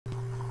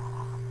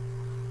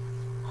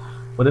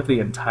What if the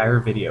entire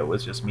video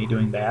was just me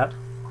doing that,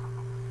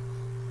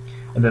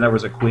 and then there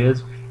was a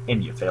quiz,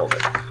 and you failed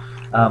it?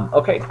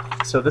 Okay,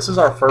 so this is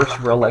our first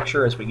real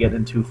lecture as we get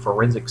into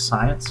forensic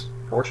science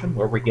portion,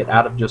 where we get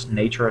out of just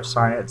nature of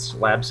science,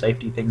 lab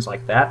safety, things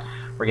like that.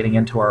 We're getting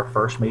into our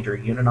first major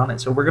unit on it.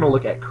 So we're going to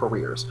look at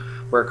careers.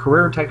 We're a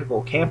career and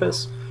technical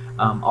campus.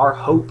 Our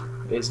hope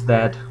is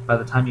that by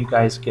the time you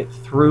guys get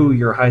through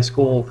your high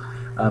school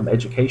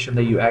education,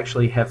 that you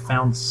actually have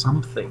found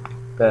something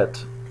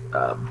that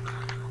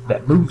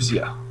that moves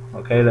you,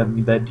 okay,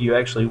 that you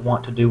actually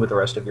want to do with the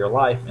rest of your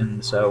life.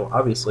 And so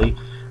obviously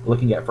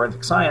looking at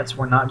forensic science,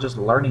 we're not just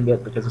learning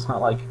it because it's not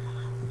like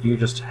you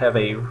just have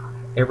a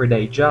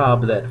everyday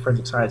job that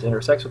forensic science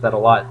intersects with that a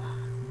lot,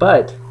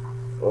 but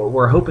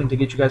we're hoping to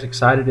get you guys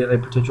excited in a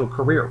potential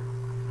career.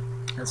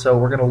 And so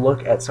we're going to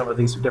look at some of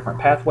these different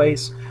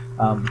pathways,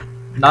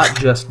 not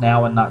just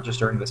now and not just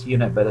during this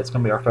unit, but it's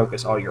going to be our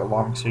focus all year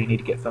long, so you need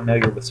to get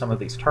familiar with some of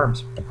these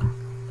terms.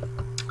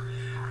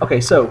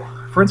 Okay, so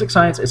forensic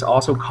science is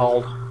also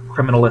called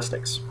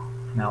criminalistics.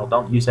 Now,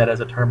 don't use that as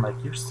a term like,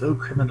 you're so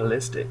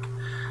criminalistic.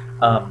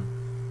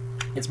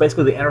 It's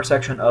basically the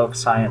intersection of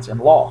science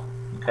and law.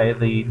 Okay,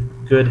 the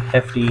good,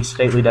 hefty,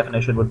 stately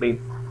definition would be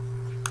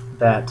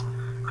that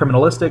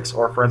criminalistics,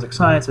 or forensic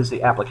science, is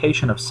the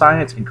application of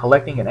science in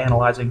collecting and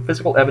analyzing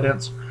physical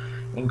evidence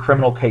in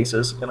criminal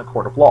cases in a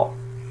court of law.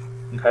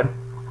 Okay,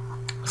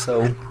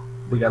 so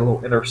we got a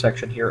little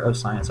intersection here of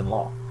science and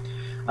law.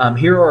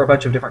 Here are a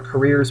bunch of different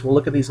careers. We'll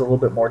look at these in a little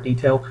bit more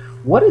detail.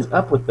 What is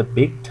up with the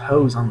big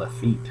toes on the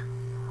feet?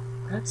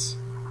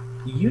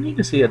 You need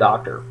to see a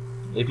doctor.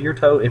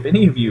 If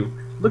any of you,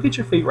 look at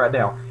your feet right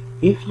now.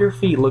 If your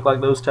feet look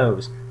like those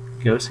toes,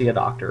 go see a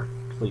doctor,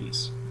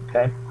 please.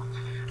 Okay?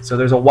 So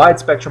there's a wide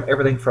spectrum,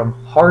 everything from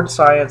hard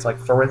science, like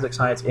forensic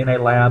science in a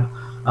lab,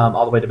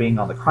 all the way to being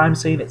on the crime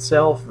scene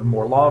itself, the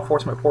more law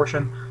enforcement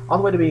portion, all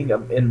the way to being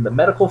in the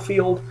medical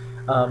field,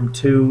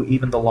 to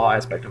even the law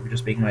aspect of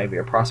just being maybe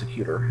a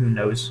prosecutor who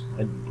knows,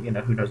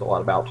 who knows a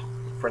lot about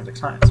forensic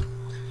science.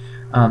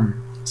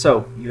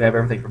 So you have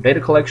everything from data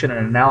collection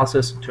and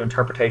analysis to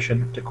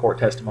interpretation to court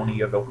testimony.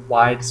 You have a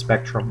wide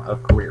spectrum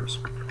of careers.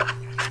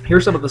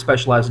 Here's some of the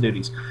specialized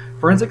duties.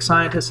 Forensic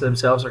scientists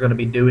themselves are going to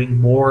be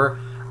doing more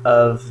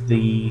of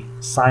the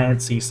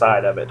sciencey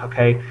side of it.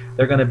 Okay,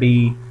 they're going to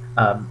be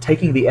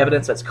taking the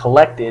evidence that's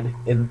collected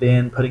and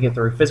then putting it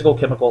through physical,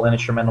 chemical, and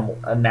instrumental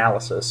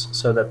analysis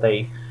so that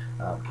they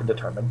can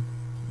determine,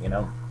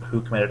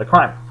 who committed a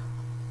crime.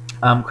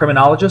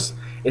 Criminologist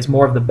is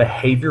more of the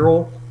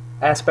behavioral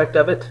aspect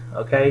of it.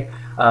 Okay,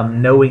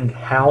 knowing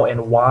how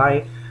and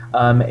why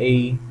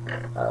a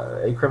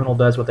criminal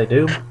does what they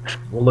do.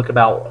 We'll look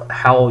about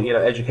how,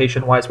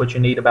 education-wise, what you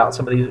need about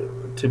somebody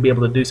to be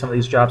able to do some of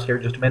these jobs here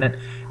in just a minute.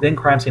 Then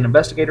crime scene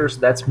investigators,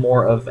 that's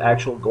more of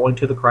actual going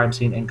to the crime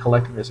scene and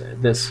collecting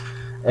this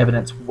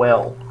evidence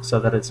well, so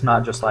that it's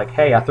not just like,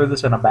 hey, I threw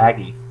this in a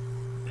baggie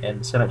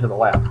and sent it to the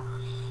lab.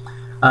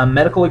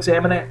 Medical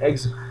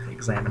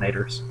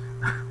examinators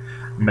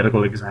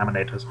medical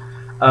examinators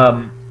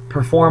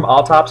perform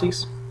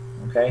autopsies.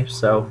 Okay,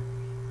 so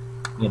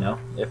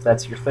if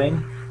that's your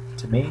thing,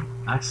 to me,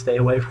 I stay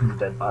away from the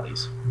dead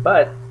bodies,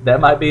 but that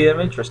might be of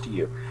interest to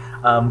you.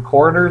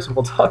 Coroners,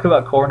 we'll talk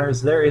about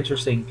coroners. They're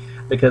interesting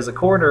because a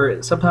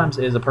coroner sometimes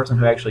is a person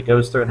who actually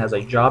goes through and has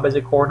a job as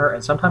a coroner,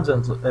 and sometimes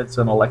it's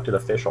an elected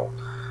official.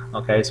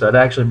 Okay, so it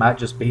actually might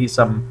just be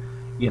some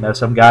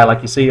guy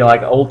like you see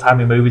like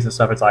old-timey movies and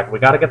stuff. It's like, we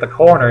got to get the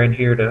coroner in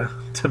here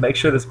to make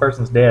sure this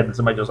person's dead, and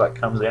somebody just like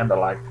comes in to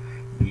like,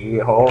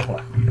 yeah,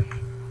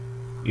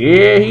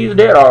 he's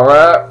dead, all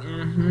right.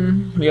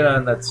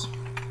 And that's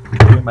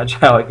pretty much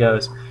how it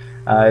goes.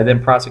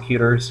 Then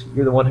prosecutors,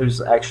 you're the one who's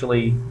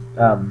actually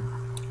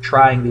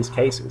trying these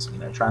cases,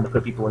 trying to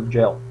put people in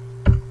jail.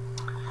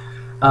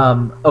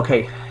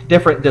 Okay,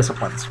 different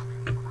disciplines.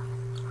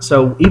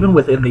 So even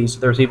within these,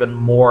 there's even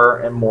more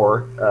and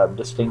more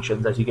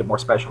distinctions as you get more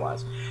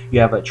specialized. You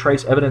have a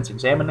trace evidence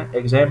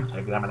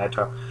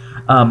examinator,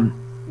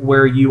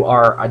 where you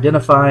are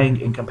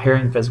identifying and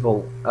comparing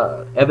physical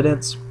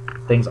evidence,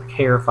 things like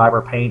hair,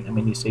 fiber, paint.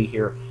 You see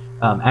here,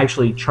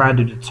 actually trying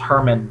to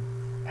determine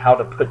how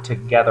to put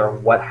together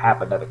what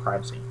happened at a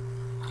crime scene.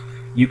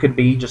 You could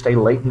be just a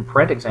latent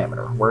print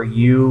examiner, where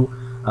you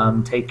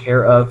take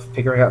care of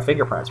figuring out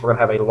fingerprints. We're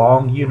going to have a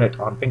long unit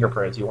on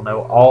fingerprints. You will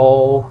know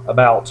all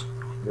about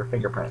your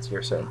fingerprints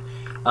here soon.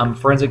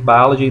 Forensic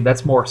biology,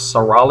 that's more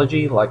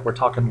serology, like we're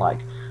talking like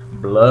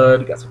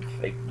blood. Got some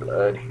fake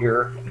blood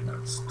here.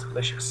 It's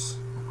delicious.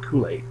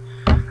 Kool-Aid.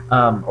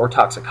 Or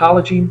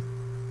toxicology,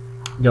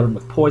 dealing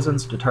with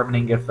poisons,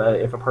 determining if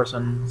a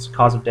person's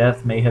cause of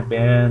death may have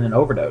been an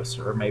overdose,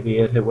 or maybe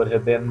it would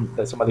have been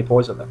that somebody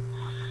poisoned them.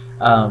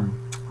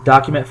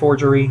 Document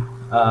forgery,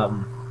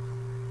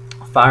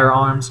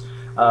 firearms.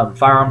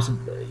 Firearms,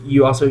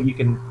 you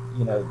can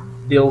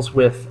deals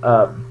with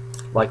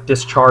like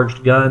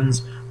discharged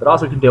guns, but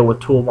also can deal with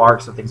tool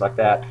marks and things like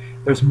that.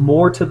 There's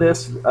more to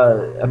this.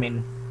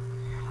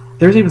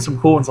 There's even some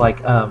cool ones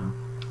like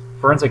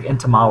forensic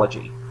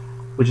entomology,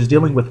 which is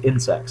dealing with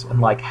insects and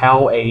like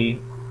how a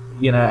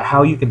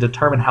how you can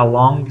determine how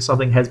long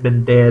something has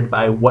been dead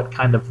by what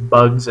kind of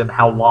bugs and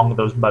how long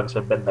those bugs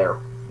have been there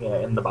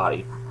in the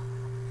body.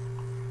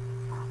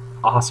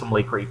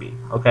 Awesomely creepy.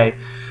 Okay,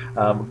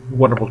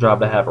 wonderful job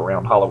to have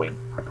around Halloween.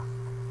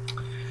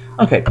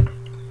 Okay,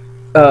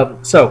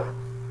 so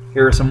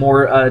here are some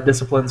more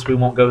disciplines. We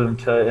won't go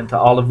into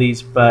all of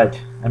these, but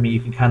I mean you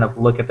can kind of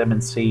look at them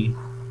and see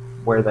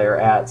where they're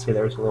at. See,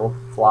 there's a little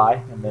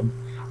fly, and then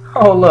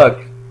oh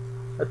look,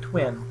 a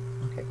twin.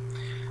 Okay,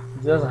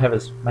 he doesn't have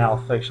his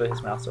mouth. Actually,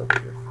 his mouth's over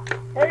here.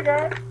 Hey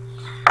guys.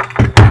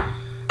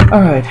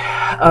 All right.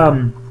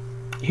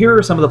 Here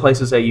are some of the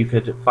places that you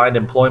could find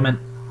employment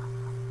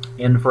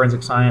in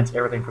forensic science.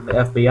 Everything from the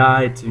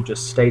FBI to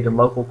just state and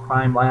local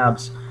crime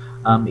labs,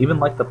 even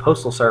like the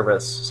Postal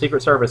Service,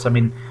 Secret Service. I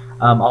mean,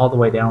 all the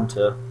way down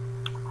to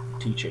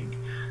teaching.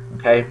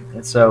 Okay,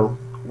 and so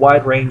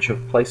wide range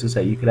of places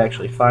that you could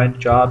actually find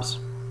jobs.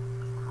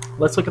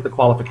 Let's look at the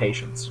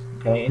qualifications.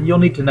 Okay, and you'll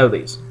need to know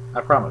these.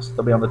 I promise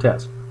they'll be on the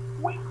test.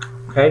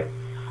 Okay,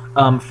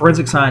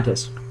 forensic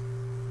scientist.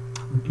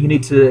 You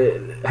need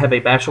to have a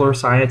Bachelor of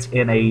Science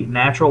in a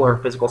natural or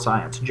physical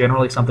science,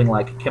 generally something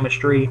like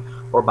chemistry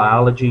or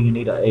biology. You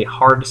need a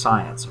hard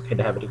science, okay,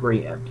 to have a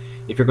degree in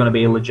if you're going to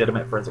be a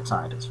legitimate forensic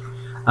scientist.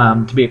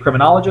 To be a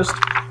criminologist,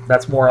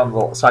 that's more on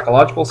the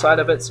psychological side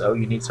of it, so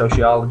you need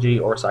sociology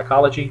or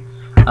psychology.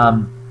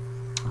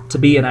 To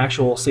be an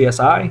actual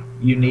CSI,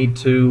 you need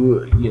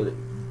to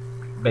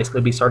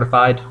basically be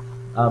certified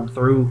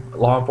through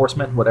law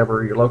enforcement,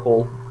 whatever your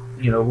local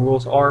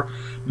rules are.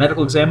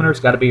 Medical examiner's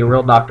got to be a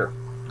real doctor.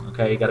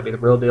 Okay, you got to be the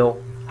real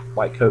deal,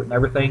 white coat and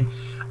everything.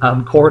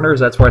 Coroners,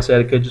 that's where I said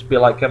it could just be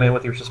like come in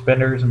with your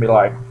suspenders and be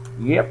like,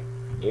 yep,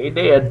 you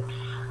did.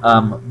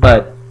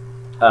 But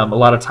a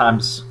lot of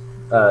times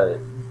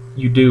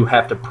you do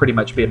have to pretty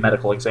much be a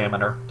medical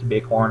examiner to be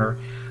a coroner.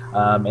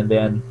 And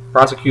then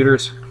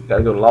prosecutors, you got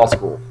to go to law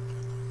school,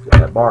 get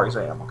that bar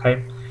exam.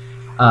 Okay,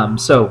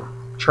 so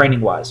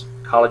training-wise,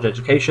 college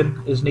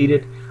education is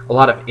needed. A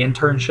lot of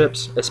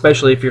internships,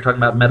 especially if you're talking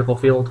about medical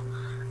field.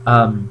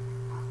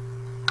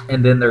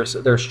 And then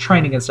there's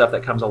training and stuff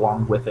that comes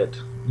along with it.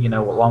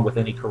 Along with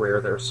any career,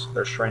 there's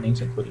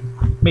trainings, including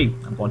me.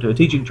 I'm going to a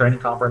teaching training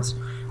conference.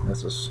 And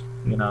this is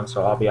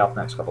so I'll be out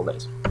the next couple of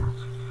days.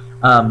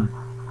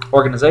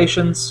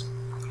 Organizations.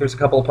 Here's a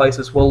couple of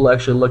places. We'll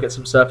actually look at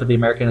some stuff at the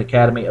American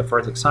Academy of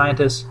Forensic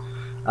Scientists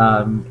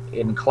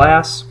in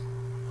class,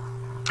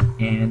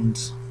 and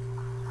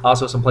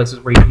also some places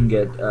where you can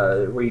get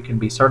where you can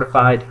be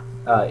certified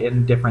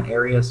in different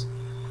areas.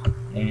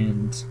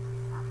 And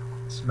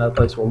it's another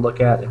place we'll look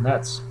at, and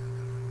that's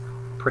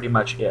pretty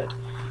much it.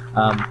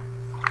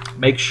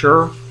 Make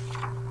sure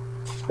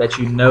that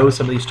you know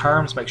some of these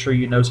terms. Make sure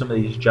you know some of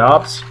these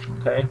jobs.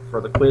 Okay,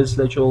 for the quiz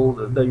that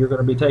you're going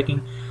to be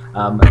taking,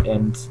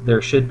 and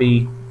there should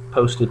be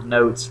posted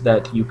notes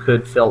that you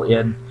could fill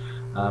in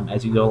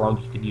as you go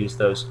along. You can use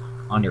those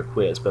on your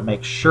quiz, but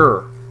make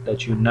sure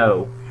that you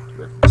know.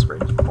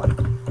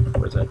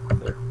 Where's that?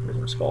 There's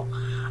our skull.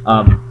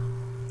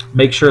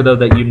 Make sure though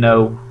that you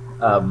know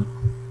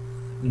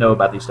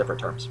about these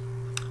different terms.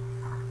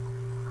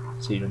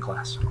 See you in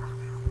class.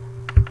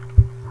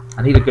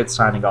 I need a good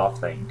signing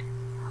off thing.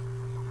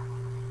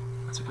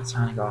 What's a good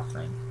signing off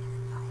thing?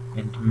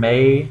 And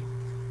may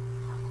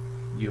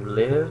you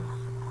live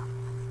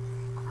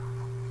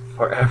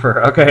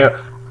forever. Okay,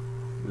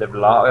 live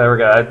long. There we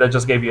go. That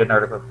just gave you a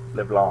nerd of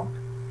live long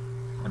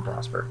and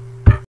prosper.